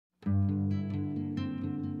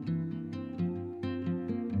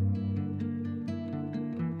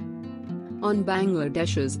On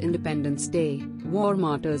Bangladesh's Independence Day, war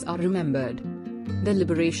martyrs are remembered. The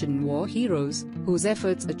Liberation War heroes, whose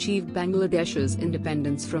efforts achieved Bangladesh's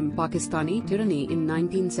independence from Pakistani tyranny in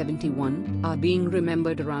 1971, are being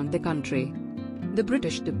remembered around the country. The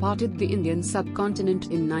British departed the Indian subcontinent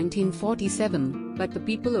in 1947, but the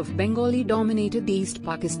people of Bengali-dominated East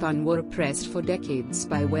Pakistan were oppressed for decades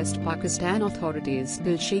by West Pakistan authorities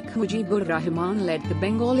till Sheikh Mujibur Rahman led the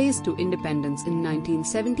Bengalis to independence in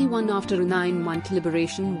 1971 after a 9-month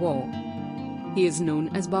liberation war. He is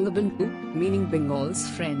known as Bangabantu, meaning Bengal's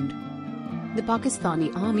friend. The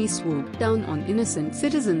Pakistani army swooped down on innocent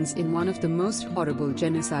citizens in one of the most horrible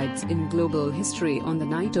genocides in global history on the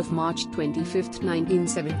night of March 25,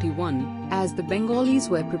 1971, as the Bengalis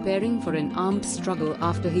were preparing for an armed struggle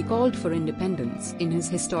after he called for independence in his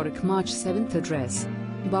historic March 7 address.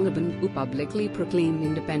 Bangabantu publicly proclaimed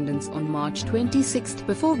independence on March 26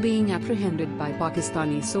 before being apprehended by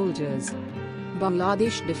Pakistani soldiers.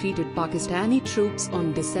 Bangladesh defeated Pakistani troops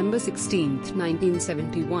on December 16,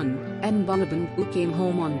 1971, and Bangabantu came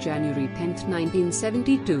home on January 10,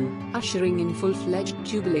 1972, ushering in full-fledged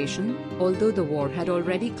jubilation, although the war had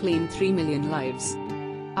already claimed 3 million lives.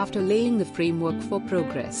 After laying the framework for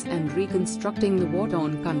progress and reconstructing the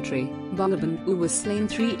war-torn country, Bangabantu was slain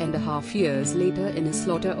 3.5 years later in a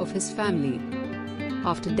slaughter of his family.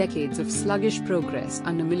 After decades of sluggish progress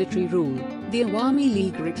under military rule, the Awami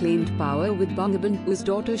League reclaimed power with Bangabantu's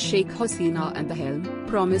daughter Sheikh Hasina at the helm,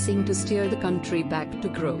 promising to steer the country back to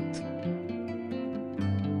growth.